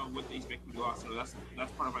with the East Bay Community Law Center. That's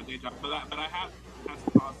part of my day job. But I have had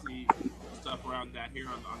some policy stuff around that here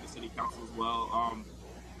on the city council as well.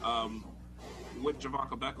 With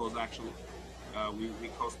Javanka Beckles, actually, we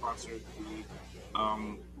co-sponsored the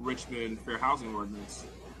Richmond Fair Housing Ordinance.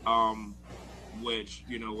 Which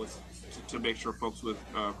was to make sure folks with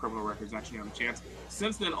criminal records actually have a chance.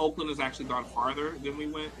 Since then, Oakland has actually gone farther than we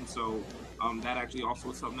went, and so that actually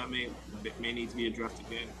also is something that may need to be addressed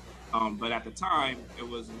again. But at the time, it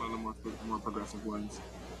was one of the more progressive ones,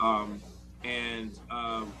 and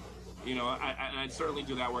I certainly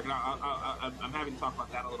do that work. And I'm having to talk about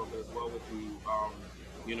that a little bit as well with you.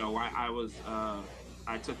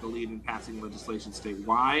 I took the lead in passing legislation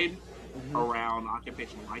statewide around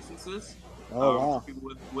occupational licenses. For people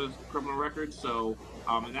with criminal records. So,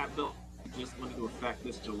 and that bill just went into effect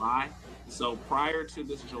this July. So prior to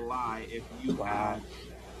this July, if you had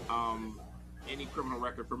any criminal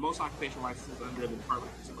record for most occupational licenses under the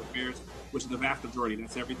Department of Consumer Affairs, which is the vast majority,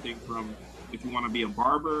 that's everything from if you want to be a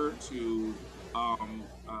barber to a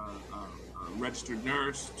registered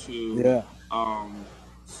nurse to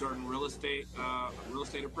certain real estate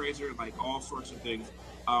appraiser, like all sorts of things.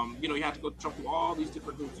 You have to go jump through all these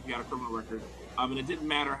different hoops if you had a criminal record. And it didn't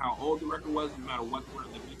matter how old the record was, no matter what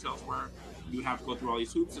the details were, you would have to go through all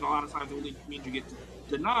these hoops. And a lot of times it only means you get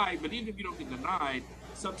denied, but even if you don't get denied,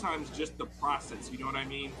 sometimes just the process, you know what I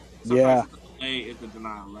mean? Sometimes the delay is the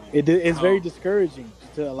denial, right? It's very discouraging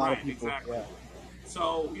to a lot of people. Exactly. Yeah.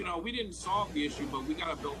 So, we didn't solve the issue, but we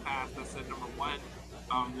got a bill passed that said, number one,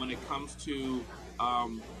 when it comes to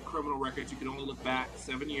criminal records, you can only look back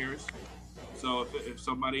 7 years. So if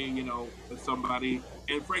somebody,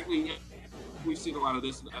 and frankly, we've seen a lot of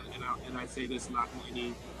this, and I say this not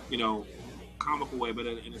in any, comical way, but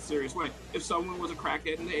in a serious way. If someone was a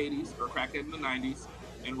crackhead in the 80s or a crackhead in the 90s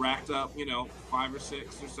and racked up, 5 or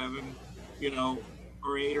 6 or 7,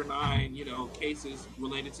 or 8 or 9, cases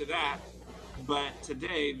related to that, but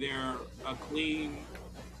today they're a clean,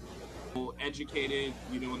 educated,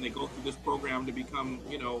 and they go through this program to become,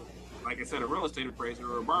 like I said, a real estate appraiser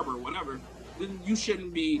or a barber or whatever, then you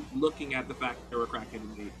shouldn't be looking at the fact that they were crackhead in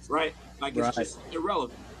the 80s, right? Like, it's just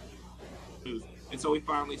irrelevant. And so we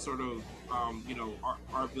finally sort of,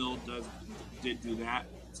 our bill did do that.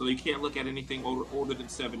 So you can't look at anything older than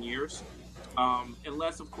 7 years.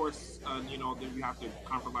 Unless, of course, then you have to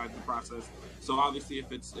compromise the process. So obviously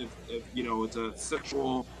if it's a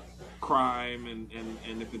sexual crime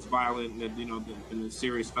and if it's violent and, and a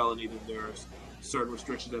serious felony, then there's certain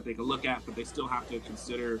restrictions that they can look at, but they still have to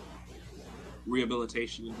consider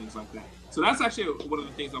rehabilitation and things like that. So that's actually one of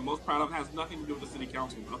the things I'm most proud of. It has nothing to do with the city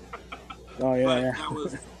council, though. But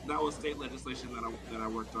that was state legislation that I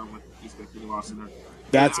worked on with East Bay Community Law Center.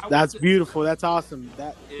 That's beautiful. That's awesome.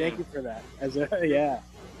 Thank you for that.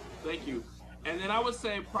 Thank you. And then I would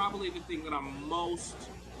say probably the thing that I'm most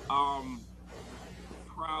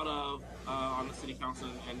proud of on the city council,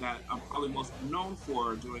 and that I'm probably most known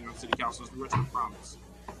for doing on city council, is the Richmond Promise.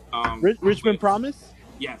 Richmond Promise?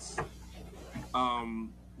 Yes.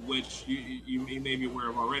 which you may be aware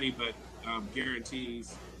of already, but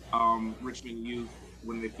guarantees Richmond youth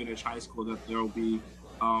when they finish high school that there will be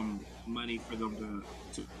money for them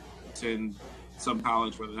to attend some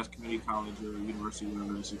college, whether that's community college or university,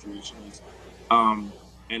 whatever the situation is.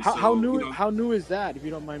 And how new is that? If you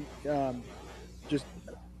don't mind, just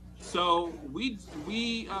so we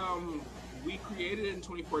created it in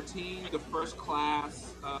 2014. The first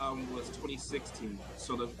class was 2016.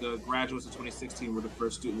 So the graduates of 2016 were the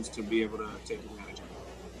first students to be able to take advantage of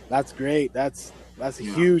it. That's great. That's a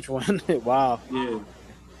huge one. Wow. Yeah.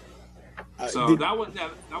 So that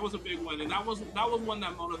was a big one, and that was one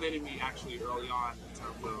that motivated me actually early on in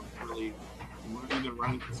terms of really even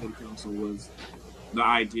running for city council was the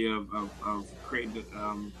idea of creating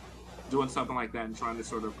doing something like that and trying to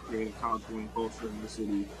sort of create a college going culture in the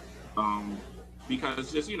city.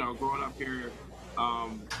 Because just growing up here,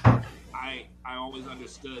 I always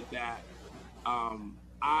understood that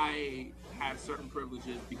I had certain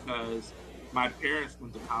privileges because my parents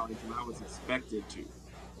went to college and I was expected to.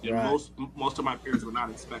 And right. most of my peers were not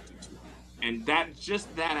expected to, and that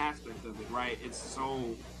aspect of it, right? It's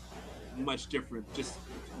so much different just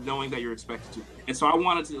knowing that you're expected to. And so I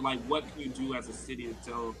wanted to what can you do as a city to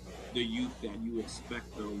tell the youth that you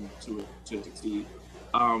expect them to succeed?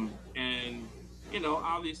 And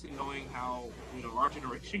obviously knowing how our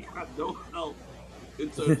generation got no help in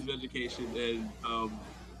terms of education, and I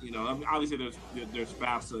mean, obviously there's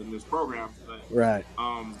FAFSA and there's programs, but right.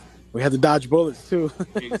 We had to dodge bullets too.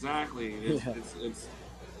 Exactly.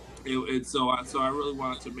 So I really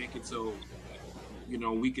wanted to make it so,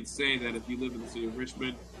 we could say that if you live in the city of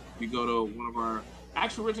Richmond, you go to one of our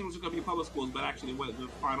Richmond was going to be public schools, but actually the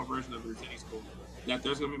final version of it is city school. That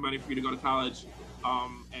there's going to be money for you to go to college,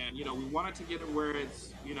 and we wanted to get it where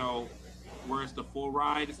it's where it's the full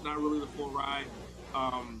ride. It's not really the full ride,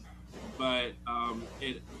 but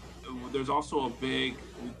there's also we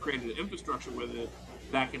created an infrastructure with it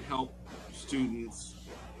that can help students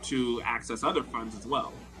to access other funds as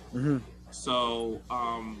well. Mm-hmm. So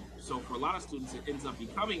for a lot of students, it ends up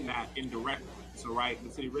becoming that indirectly. So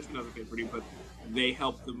the city of Richmond doesn't pay for it, but they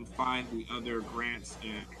help them find the other grants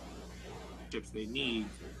and chips they need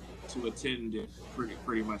to attend it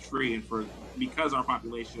pretty much free. And because our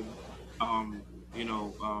population,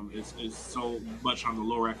 is so much on the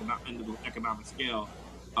lower end of the economic scale,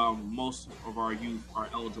 most of our youth are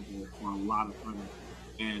eligible for a lot of funding.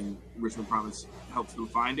 And Richmond Promise helps them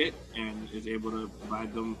find it and is able to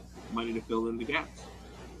provide them money to fill in the gaps.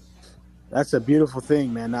 That's a beautiful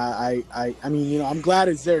thing, man. I mean, I'm glad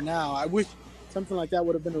it's there now. I wish something like that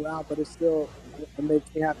would have been around, but it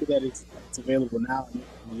makes me happy that it's available now in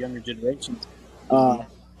the younger generations.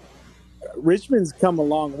 Richmond's come a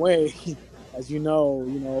long way, as you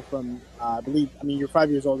know, from I believe. I mean, you're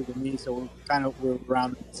 5 years older than me, so we're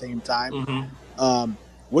around at the same time. Mm-hmm.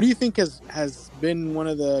 What do you think has been one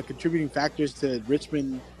of the contributing factors to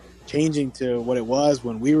Richmond changing to what it was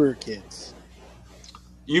when we were kids?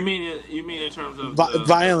 You mean in terms of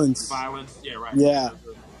violence? Violence, yeah, right. Yeah.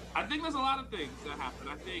 I think there's a lot of things that happen.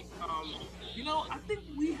 I think, I think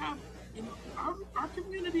we have, our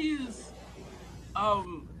community is, I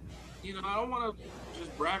don't want to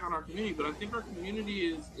just brag on our community, but I think our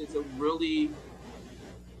community is a really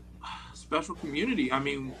special community. I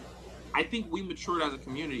mean, I think we matured as a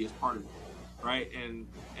community as part of it, right? And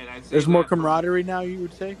I'd say there's more camaraderie now, you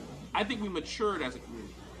would say? I think we matured as a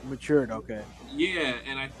community. Matured, okay. Yeah,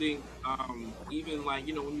 and I think even when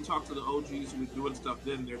you talk to the OGs who were doing stuff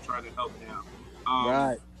then, they're trying to help now.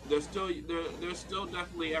 Right. There's still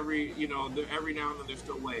definitely every now and then there's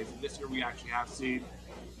still waves. And this year we actually have seen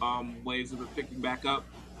waves of it picking back up.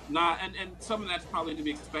 And some of that's probably to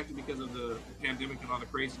be expected because of the pandemic and all the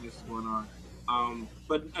craziness going on.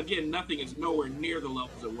 But again, nothing is nowhere near the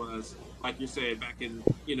levels it was, like you're saying, back in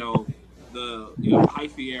the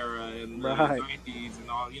hyphy era and the 90s and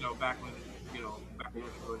all, back when we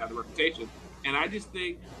really had the reputation. And I just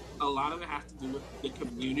think a lot of it has to do with the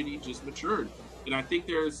community just matured. And I think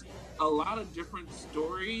there's a lot of different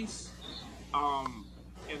stories, and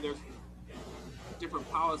there's different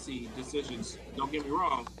policy decisions. Don't get me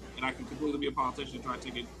wrong, and I can completely be a politician and try to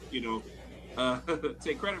take it,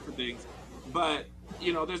 take credit for things. But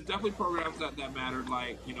there's definitely programs that mattered,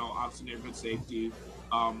 like obviously neighborhood safety,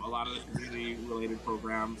 a lot of the community-related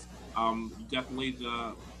programs. Definitely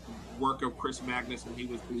the work of Chris Magnus when he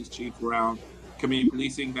was police chief around community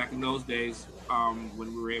policing back in those days,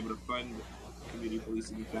 when we were able to fund community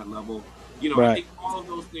policing at that level. Right. I think all of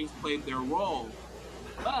those things played their role.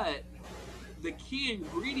 But the key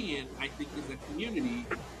ingredient, I think, is the community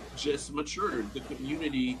just matured. The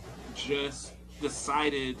community just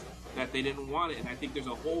decided that they didn't want it. And I think there's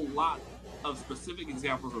a whole lot of specific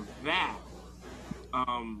examples of that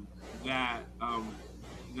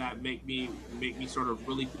that make me sort of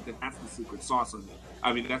really think that that's the secret sauce of it.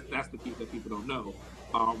 I mean, that's the piece that people don't know,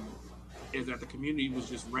 is that the community was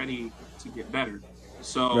just ready to get better.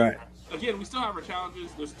 So again, we still have our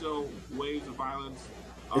challenges. There's still waves of violence.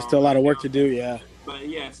 There's still a lot of work to do, yeah. But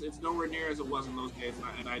yeah, it's nowhere near as it was in those days.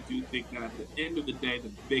 And I do think that at the end of the day,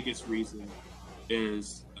 the biggest reason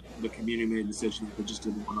is the community made decisions that just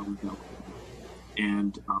didn't want to look out.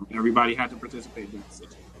 And everybody had to participate in that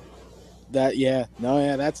decision.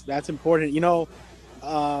 That's important. You know,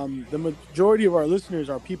 the majority of our listeners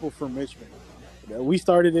are people from Richmond. We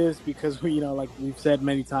started this because we, like we've said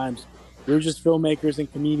many times, we were just filmmakers and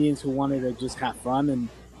comedians who wanted to just have fun, and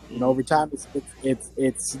over time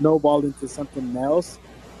it's snowballed into something else.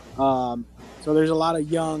 So there's a lot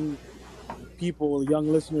of young people,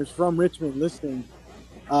 young listeners from Richmond listening.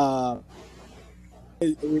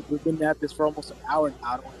 We've been at this for almost an hour now.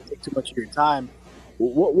 I don't want to take too much of your time.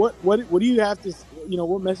 What do you have to,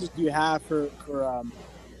 what message do you have for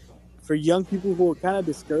young people who are kind of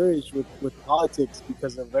discouraged with politics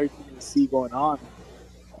because of everything they see going on,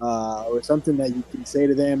 or something that you can say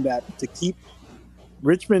to them that to keep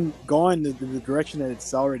Richmond going the direction that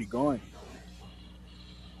it's already going?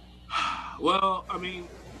 Well, I mean,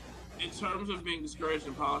 in terms of being discouraged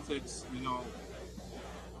in politics,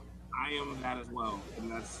 I am that as well, and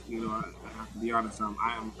that's I have to be honest.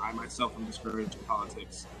 I myself am discouraged in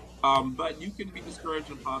politics, but you can be discouraged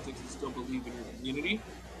in politics and still believe in your community.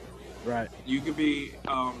 Right. You can be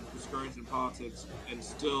discouraged in politics and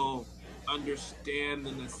still understand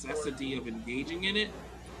the necessity of engaging in it.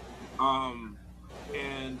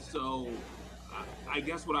 And so, I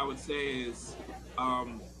guess what I would say is,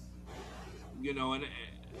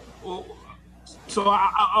 so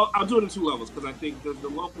I'll do it in two levels, because I think there's the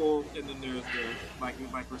local, and then there's the like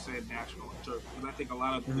we're saying, national. Because I think a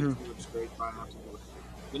lot of things we're discouraged by have to do with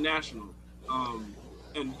the national.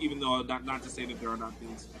 And even though not to say that there are not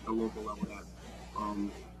things at the local level that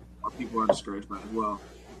our people are discouraged by as well.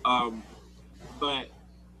 But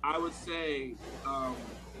I would say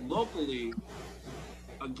locally,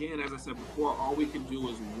 again, as I said before, all we can do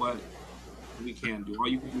is what we can do. All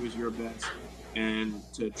you can do is your best, and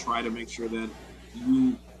to try to make sure that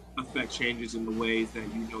you affect changes in the ways that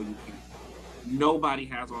you can. Nobody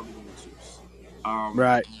has all the answers.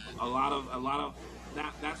 Right. A lot of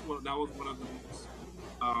that was one of the most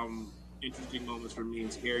interesting moments for me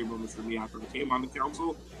and scary moments for me after I came on the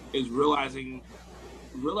council, is realizing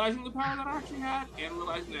the power that I actually had, and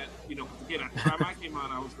realizing that, because again, at the time I came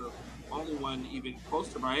on, I was the only one even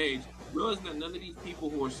close to my age, realizing that none of these people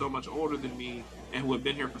who are so much older than me and who have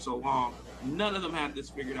been here for so long, none of them had this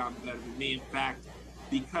figured out better than me. In fact,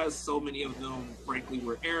 because so many of them, frankly,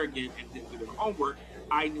 were arrogant and didn't do their homework,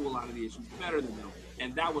 I knew a lot of the issues better than them.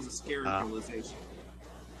 And that was a scary realization.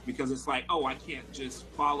 Because it's like, oh, I can't just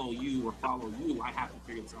follow you or follow you. I have to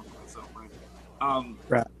figure this out for myself, right?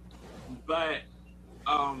 Right.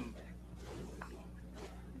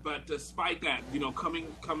 But despite that,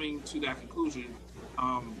 coming to that conclusion,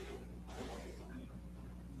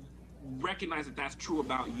 recognize that that's true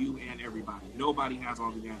about you and everybody. Nobody has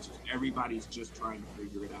all the answers. Everybody's just trying to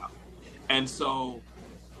figure it out. And so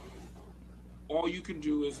all you can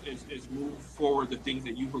do is move forward the things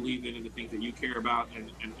that you believe in and the things that you care about,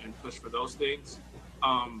 and push for those things.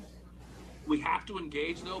 We have to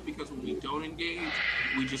engage, though, because when we don't engage,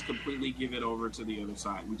 we just completely give it over to the other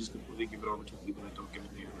side. We just completely give it over to people that don't give a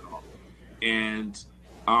damn at all. And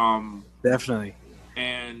definitely.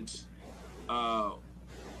 And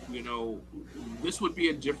this would be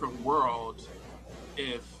a different world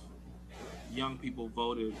if young people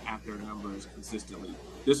voted at their numbers consistently.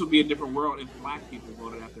 This would be a different world if Black people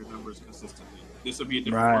voted at their numbers consistently. This would be a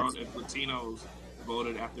different world if Latinos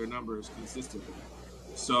voted at their numbers consistently.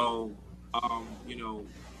 So,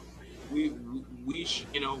 we should,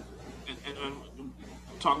 and let me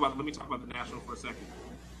talk about the national for a second.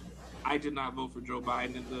 I did not vote for Joe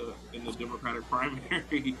Biden in the Democratic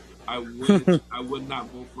primary. I would not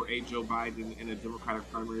vote for a Joe Biden in a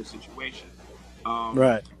Democratic primary situation.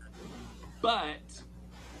 Right. But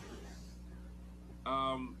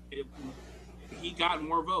he got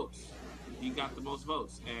more votes. He got the most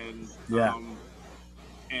votes, and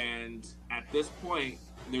at this point,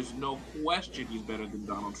 there's no question he's better than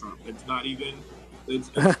Donald Trump. It's not even. It's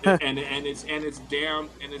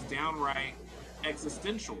downright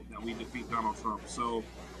existential that we defeat Donald Trump. So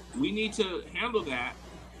we need to handle that,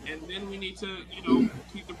 and then we need to,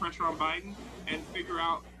 keep the pressure on Biden and figure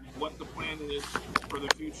out what the plan is for the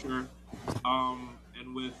future,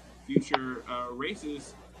 and with future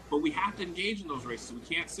races, But we have to engage in those races. We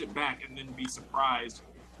can't sit back and then be surprised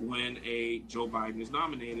when a Joe Biden is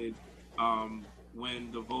nominated,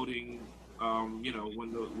 when the voting,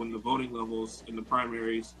 when the voting levels in the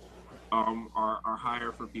primaries are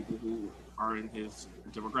higher for people who are in his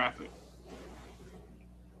demographic.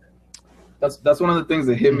 That's one of the things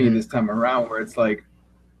that hit me this time around, where it's like,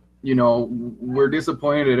 we're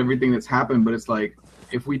disappointed at everything that's happened, but it's like,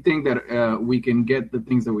 if we think that we can get the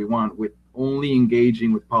things that we want with only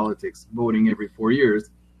engaging with politics, voting every 4 years,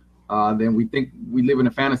 then we think we live in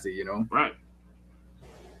a fantasy, Right.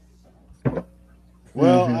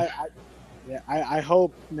 Well, I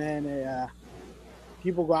hope, man,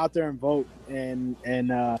 people go out there and vote, and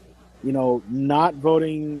not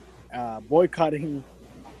voting, boycotting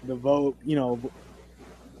the vote,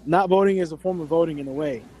 not voting is a form of voting in a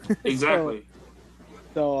way. Exactly.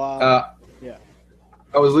 Yeah.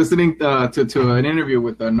 I was listening to an interview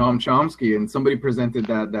with Noam Chomsky, and somebody presented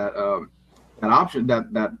that option,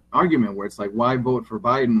 that argument where it's like, why vote for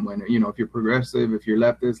Biden when, if you're progressive, if you're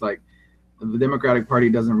leftist, like, the Democratic Party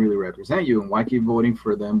doesn't really represent you, and why keep voting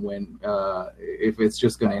for them when if it's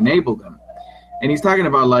just going to enable them? And he's talking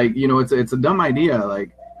about, like, it's a dumb idea.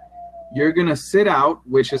 Like, you're going to sit out,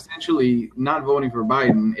 which essentially not voting for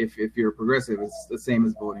Biden, if you're a progressive, is the same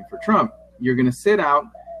as voting for Trump. You're going to sit out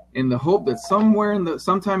in the hope that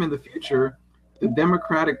sometime in the future, the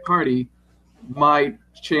Democratic Party might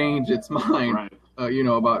change its mind, right.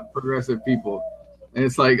 About progressive people. And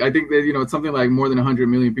it's like, I think that, it's something like more than 100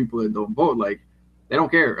 million people that don't vote. Like, they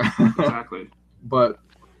don't care. Exactly. But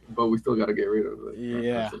we still got to get rid of it.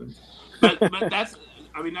 Yeah. But that's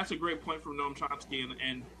a great point from Noam Chomsky.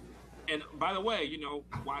 And by the way,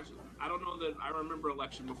 watch. I don't know that I remember an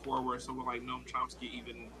election before where someone like Noam Chomsky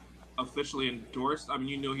even officially endorsed. I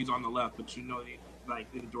mean, he's on the left, but he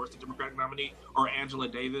endorsed the Democratic nominee, or Angela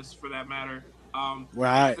Davis for that matter.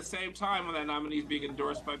 Right. At the same time, when that nominee is being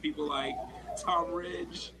endorsed by people like Tom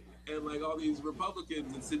Ridge and like all these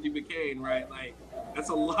Republicans and Cindy McCain, right? Like, that's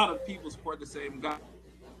a lot of people support the same guy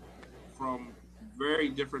from very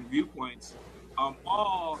different viewpoints,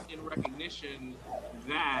 all in recognition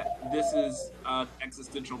that this is an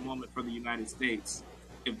existential moment for the United States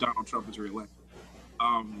if Donald Trump is reelected.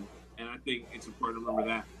 And I think it's important to remember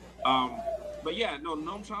that. But yeah, no,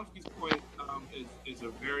 Noam Chomsky's point is a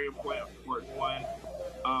very important one.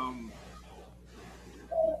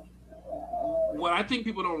 What I think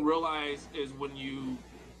people don't realize is when you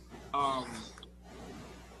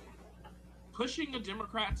pushing a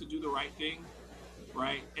Democrat to do the right thing,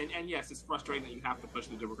 right? And yes, it's frustrating that you have to push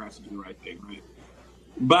the Democrats to do the right thing, right?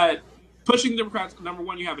 But pushing the Democrats, number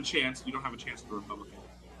one, you have a chance. You don't have a chance with the Republican.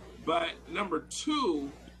 But number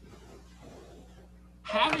two,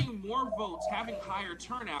 having more votes, having higher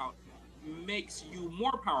turnout makes you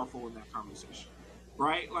more powerful in that conversation,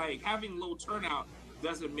 right? Like, having low turnout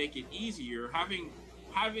doesn't make it easier. Having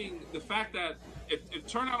the fact that if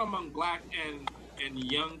turnout among Black and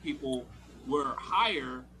young people were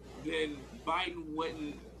higher, then Biden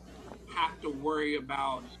wouldn't have to worry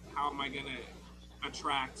about how am I going to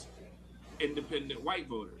attract independent white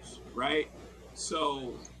voters, right?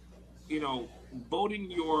 So,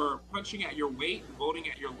 punching at your weight, voting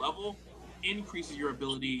at your level, increases your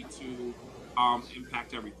ability to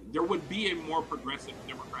impact everything. There would be a more progressive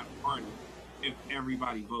Democratic Party if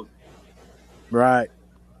everybody voted. Right.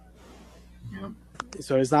 Yeah.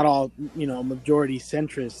 So it's not all, majority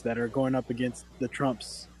centrists that are going up against the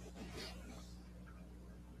Trumps.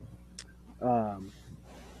 Man,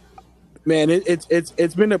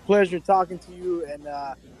 it's been a pleasure talking to you, and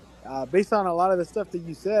based on a lot of the stuff that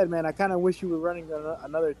you said, man, I kind of wish you were running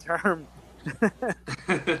another term.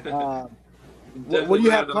 What do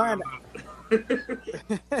you have planned?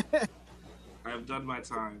 I've done my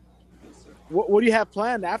time. Yes, sir. What do you have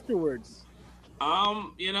planned afterwards?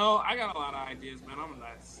 I got a lot of ideas, man. I'm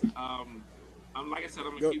nuts. Like I said,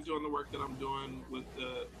 I'm gonna keep doing the work that I'm doing with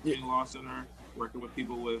the King Law Center, working with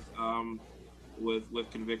people with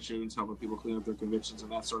convictions, helping people clean up their convictions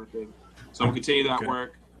and that sort of thing. So I'm gonna continue that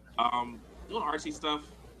work. Doing artsy stuff.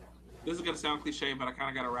 This is gonna sound cliche, but I kind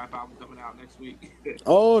of got a rap album coming out next week.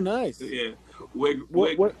 Oh, nice. Yeah,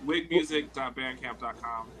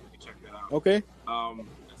 wigmusic.bandcamp.com. You can check that out. Okay. I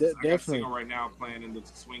Definitely. got a single right now playing in the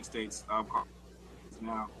swing states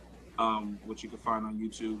now, which you can find on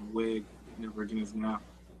YouTube. Wig Never Again Is Now.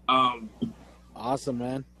 Awesome,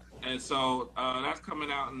 man. And so that's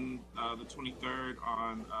coming out on the 23rd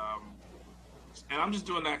on, and I'm just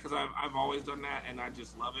doing that because I've always done that and I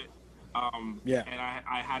just love it. Yeah. And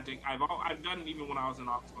I've done it even when I was in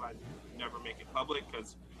office, but I never make it public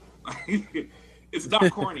because it's not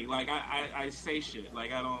corny. Like I say shit.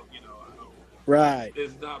 Like I don't Right.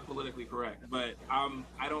 is not politically correct. But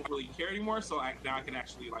I don't really care anymore, so now I can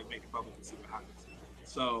actually like make it public and see what happens.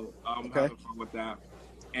 So I'm Okay. having fun with that,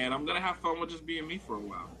 and I'm gonna have fun with just being me for a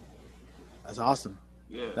while. That's awesome.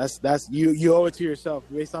 Yeah. That's you owe it to yourself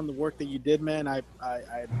based on the work that you did, man. I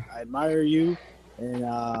admire you,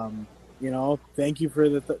 and thank you for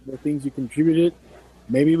the things you contributed.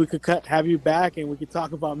 Maybe we could have you back and we could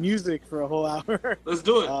talk about music for a whole hour. Let's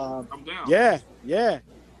do it. I'm down. Yeah.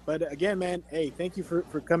 But again, man, hey, thank you for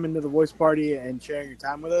coming to the Voice Party and sharing your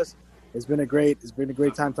time with us. It's been a great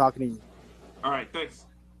time talking to you. All right, thanks.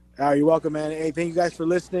 All right, you're welcome, man. Hey, thank you guys for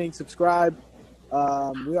listening. Subscribe.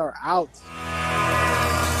 We are out.